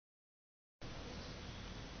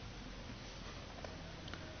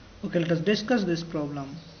Okay, let us discuss this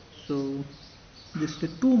problem. So, this is a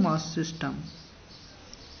two-mass system.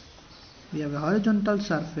 We have a horizontal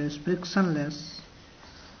surface, frictionless,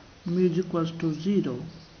 mu is equals to 0.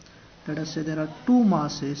 Let us say there are two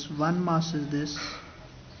masses. One mass is this,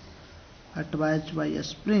 attached by a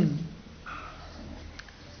spring.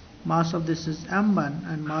 Mass of this is m1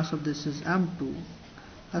 and mass of this is m2.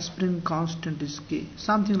 A spring constant is k,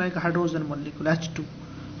 something like a hydrogen molecule H2.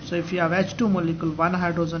 So if you have H2 molecule, one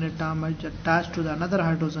hydrogen atom is attached to the another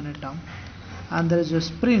hydrogen atom, and there is a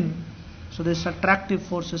spring, so this attractive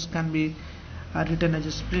forces can be written as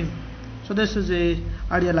a spring. So this is a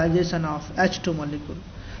idealization of H2 molecule.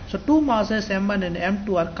 So two masses m1 and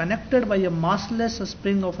m2 are connected by a massless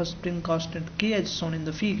spring of a spring constant k as shown in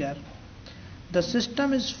the figure. The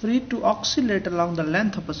system is free to oscillate along the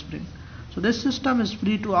length of a spring. So this system is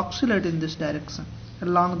free to oscillate in this direction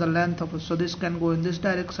along the length of it. So this can go in this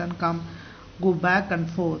direction, go back and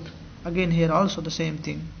forth. Again here also the same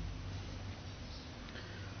thing.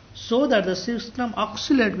 So that the system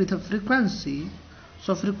oscillates with a frequency.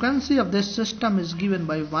 So frequency of this system is given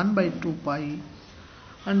by 1 by 2 pi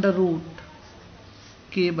under root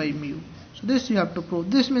k by mu. So this you have to prove.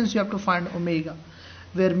 This means you have to find omega,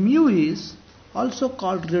 where mu is also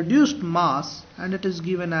called reduced mass, and it is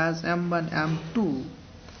given as m1 m2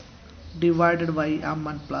 divided by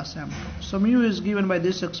m1 plus m2. So mu is given by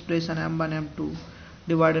this expression m1 m2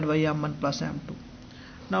 divided by m1 plus m2.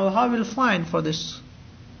 Now how will find for this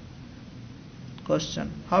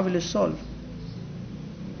question? How will it solve?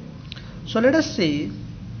 So let us say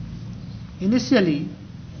initially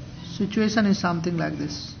situation is something like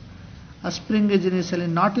this. A spring is initially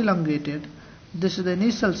not elongated. This is the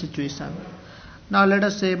initial situation. Now let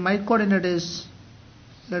us say my coordinate is,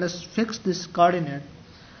 let us fix this coordinate.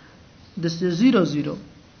 This is 0, 0.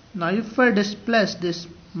 Now if I displace this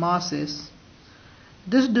masses,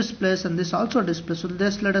 this displace and this also displace. So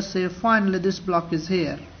this, let us say finally this block is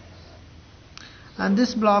here and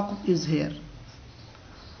this block is here.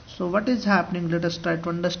 So what is happening? Let us try to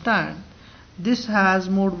understand. This has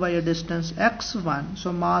moved by a distance x1.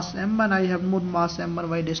 So mass m1, I have moved mass m1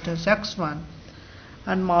 by distance x1.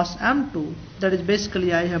 And mass m2, that is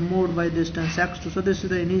basically I have moved by distance x2. So this is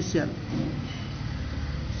the initial.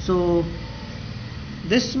 So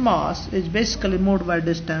this mass is basically moved by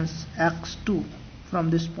distance x2 from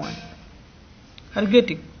this point. Are you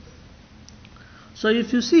getting? So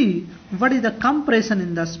if you see what is the compression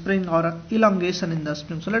in the spring or elongation in the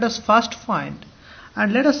spring. So let us first find,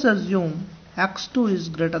 and let us assume x2 is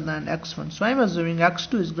greater than x1. So I am assuming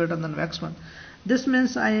x2 is greater than x1. This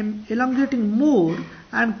means I am elongating more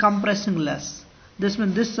and compressing less. This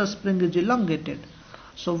means this spring is elongated.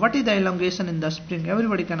 So what is the elongation in the spring?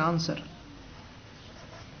 Everybody can answer.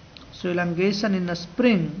 So elongation in a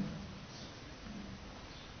spring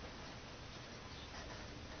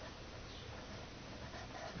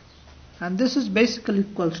and this is basically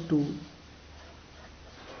equals to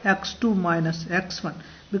x2 minus x1,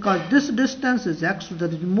 because this distance is x2,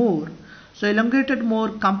 that is more. So elongated more,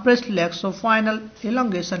 compressed less. So final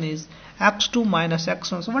elongation is x2 minus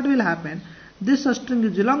x1. So what will happen? This string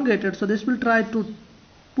is elongated, so this will try to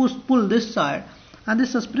pull this side, and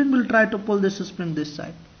this spring will try to pull this spring this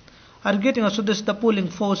side. Are you getting? So this is the pulling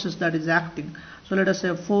forces that is acting. So let us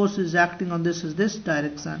say force is acting on this is this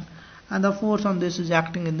direction, and the force on this is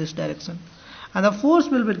acting in this direction. And the force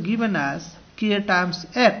will be given as k times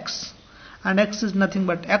x, and x is nothing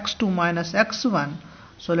but x2 minus x1.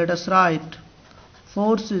 So let us write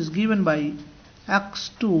force is given by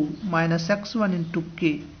x2 minus x1 into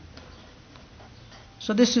k.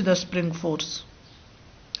 So this is the spring force.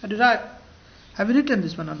 Have you written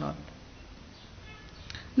this one or not?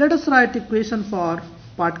 Let us write equation for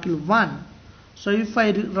particle 1. So if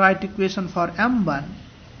I write equation for m1,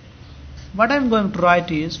 what I am going to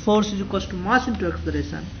write is force is equals to mass into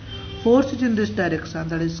acceleration. Force is in this direction,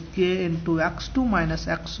 that is k into x2 minus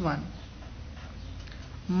x1.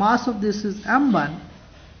 Mass of this is m1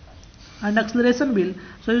 and acceleration will,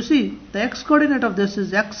 so you see the x coordinate of this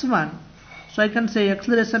is x1, so I can say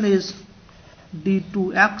acceleration is d2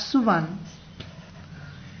 x1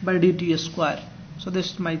 by dt square. So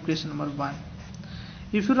this is my equation number 1.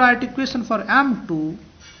 If you write equation for m2,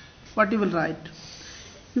 what you will write?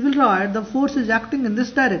 You will write the force is acting in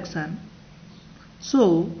this direction.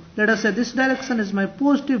 So let us say this direction is my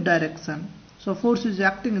positive direction. So force is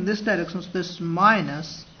acting in this direction. So this is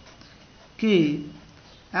minus k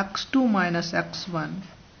x2 minus x1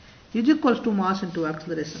 is equals to mass into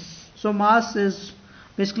acceleration. So mass is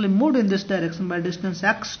basically moved in this direction by distance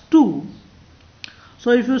x2.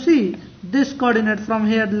 So if you see this coordinate from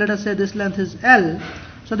here, let us say this length is L.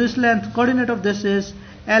 So this length coordinate of this is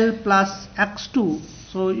L plus x2.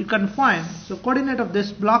 So you can find, so coordinate of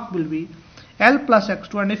this block will be L plus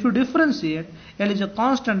x2, and if you differentiate, L is a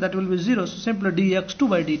constant, that will be 0, so simply dx2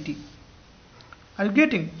 by dt. Are you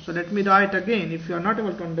getting? So let me write again if you are not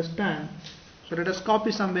able to understand. So let us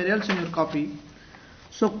copy somewhere else in your copy.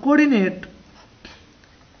 So coordinate,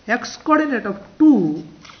 x coordinate of 2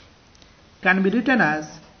 can be written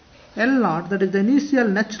as L0, that is the initial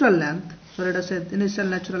natural length. So let us say the initial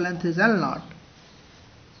natural length is L0.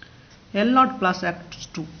 L0 plus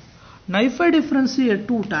x2. Now if I differentiate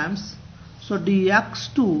 2 times, so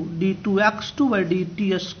dx2, d2x2 by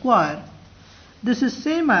dt square, this is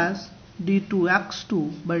same as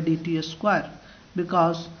d2x2 by dt square,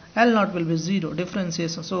 because L0 will be 0,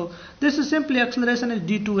 differentiation. So this is simply acceleration is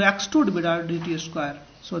d2x2 divided by dt square.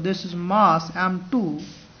 So this is mass m2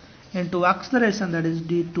 into acceleration, that is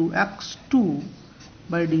d2x2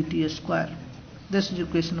 by dt square. This is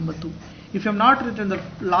equation number 2. If you have not written the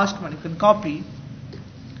last one, you can copy.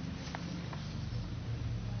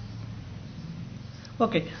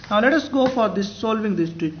 Okay, now let us go for this solving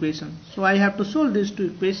these two equations. So I have to solve these two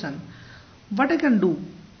equations. What I can do?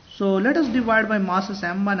 So let us divide by masses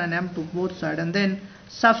m1 and m2 both sides, and then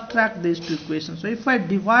subtract these two equations. So if I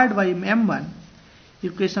divide by m1,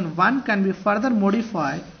 equation 1 can be further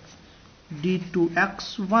modified,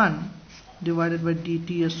 d2x1 divided by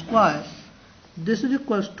dt square. This is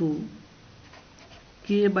equals to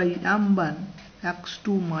k by m1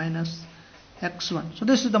 x2 minus x1. So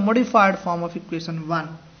this is the modified form of equation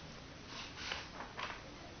 1.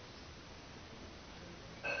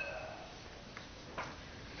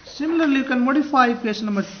 Similarly, you can modify equation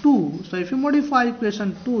number 2. So if you modify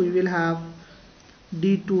equation 2, you will have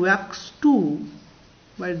d2x2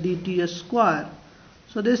 by dt square.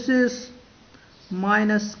 So this is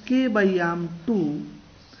minus k by m2,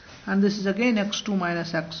 and this is again x2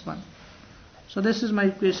 minus x1. So this is my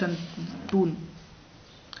equation 2.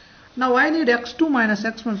 Now I need x2 minus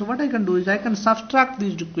x1, so what I can do is I can subtract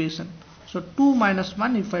these equations. So 2 minus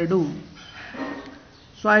 1 if I do,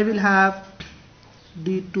 so I will have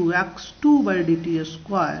d2x2 by dt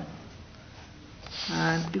square,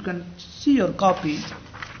 and you can see your copy,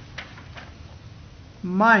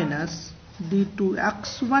 minus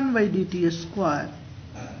d2x1 by dt square.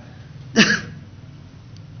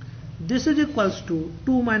 This is equals to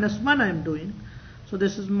 2 minus 1 I am doing, so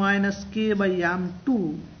this is minus k by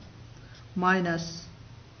m2 minus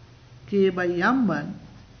k by m1,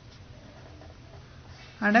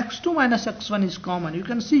 and x2 minus x1 is common. You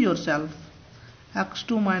can see yourself,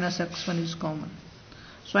 x2 minus x1 is common.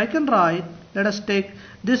 So I can write, let us take,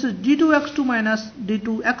 this is d2x2 minus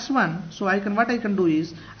d2x1. So what I can do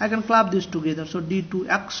is I can club this together. So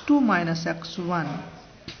d2x2 minus x1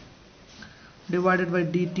 divided by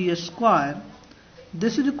dt square.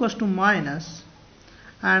 This is equals to minus,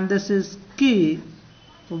 and this is k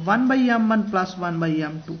 1 by m1 plus 1 by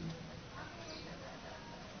m2,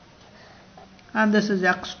 and this is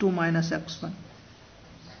x2 minus x1.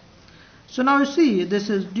 So now you see, this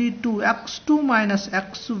is d2x2 minus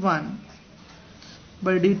x1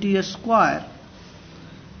 by dt square.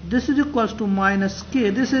 This is equals to minus k.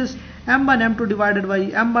 This is m1 m2 divided by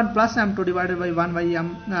m1 plus m2 divided by 1 by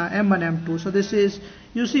m1 m2. So this is,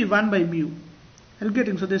 you see, 1 by mu. Are you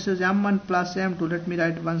getting? So this is m1 plus m2. Let me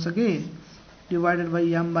write once again, divided by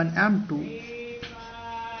m1 m2,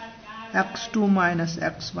 x2 minus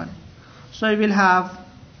x1. So I will have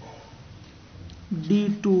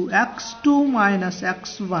d2x2 minus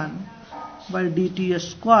x1 by dt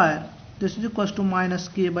square. This is equals to minus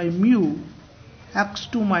k by mu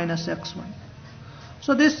x2 minus x1.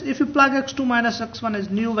 So this, if you plug x2 minus x1 as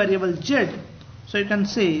new variable z, so you can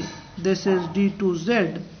say this is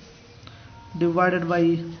d2z divided by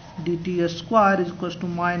dt square is equals to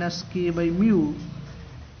minus k by mu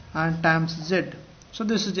and times z. So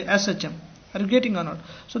this is the SHM. Are you getting or not?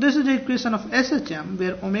 So this is the equation of SHM,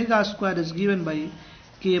 where omega square is given by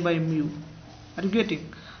k by mu. Are you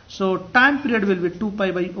getting? So time period will be 2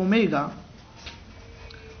 pi by omega.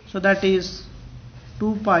 So that is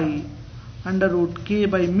 2 pi under root k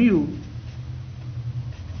by mu.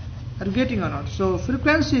 Are you getting or not? So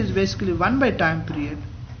frequency is basically 1 by time period.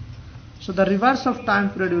 So the reverse of time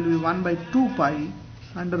period will be 1 by 2 pi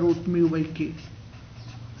under root mu by k.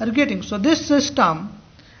 Are you getting? So this system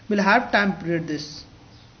will have time period this.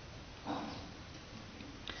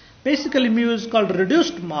 Basically mu is called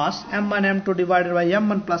reduced mass, m1 m2 divided by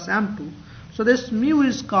m1 plus m2. So this mu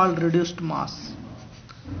is called reduced mass.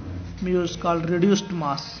 Mu is called reduced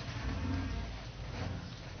mass.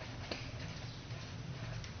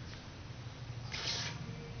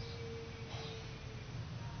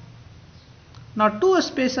 Now two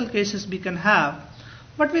special cases we can have.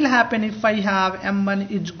 What will happen if I have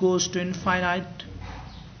m1 which goes to infinite?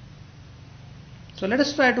 So let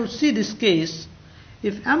us try to see this case.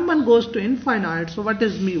 If m1 goes to infinite, so what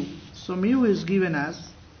is mu? So mu is given as,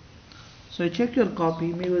 so you check your copy,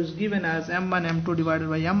 mu is given as m1 m2 divided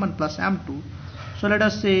by m1 plus m2. So let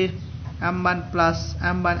us say m1 plus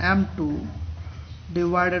m1 m2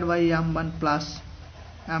 divided by m1 plus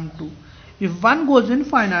m2. If 1 goes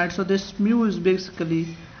infinite, so this mu is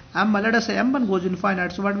basically m1. Let us say m1 goes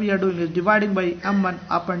infinite, so what we are doing is dividing by m1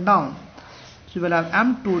 up and down. So we will have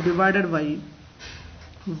m2 divided by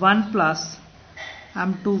 1 plus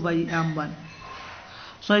m2 by m1.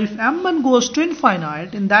 So if m1 goes to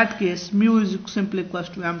infinite, in that case mu is simply equals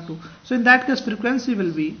to m2. So in that case frequency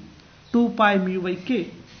will be 2 pi mu by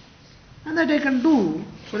k. And that I can do.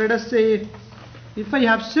 So let us say if I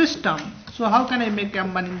have system, so how can I make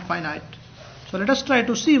m1 infinite? So let us try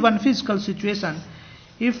to see one physical situation.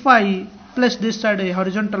 If I place this side a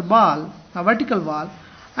horizontal ball, a vertical ball,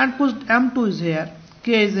 and push m2 is here,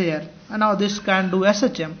 k is here, and now this can do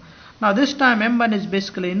SHM. Now this time m1 is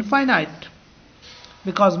basically infinite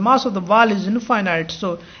because mass of the ball is infinite.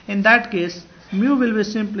 So in that case mu will be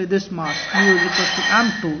simply this mass, mu is equal to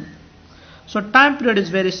m2. So time period is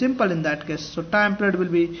very simple in that case. So time period will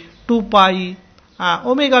be 2 pi,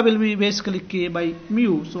 omega will be basically k by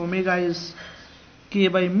mu. So omega is k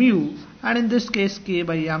by mu, and in this case k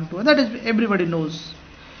by m2. And that is everybody knows.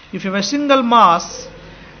 If you have a single mass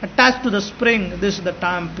attached to the spring, this is the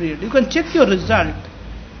time period. You can check your result.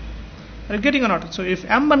 Are you getting or not? So if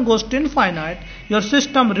m1 goes to infinite, your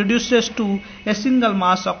system reduces to a single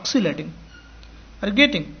mass oscillating. Are you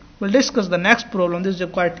getting? We'll discuss the next problem. This is a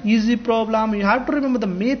quite easy problem. You have to remember the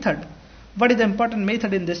method. What is the important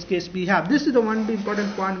method in this case we have? This is the one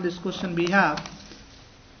important point in this question we have.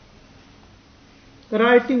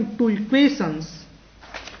 Writing two equations.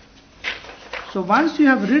 So once you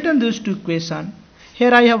have written these two equations,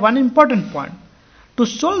 here I have one important point. To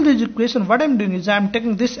solve this equation, what I am doing is I am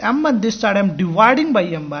taking this m1 this side, I am dividing by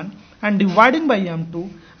m1 and dividing by m2,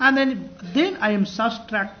 and then I am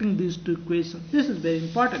subtracting these two equations. This is very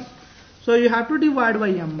important. So you have to divide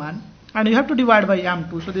by m1 and you have to divide by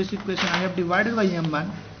m2. So this equation I have divided by m1.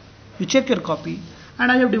 You check your copy,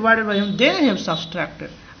 and I have divided by m. Then I have subtracted,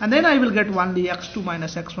 and then I will get only x2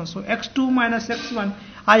 minus x1. So x2 minus x1,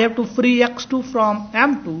 I have to free x2 from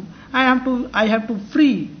m2. I have to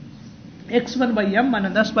free x1 by m1,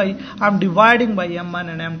 and that's why I am dividing by m1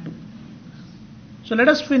 and m2. So let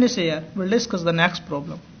us finish here. We'll discuss the next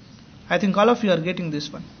problem. I think all of you are getting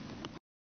this one.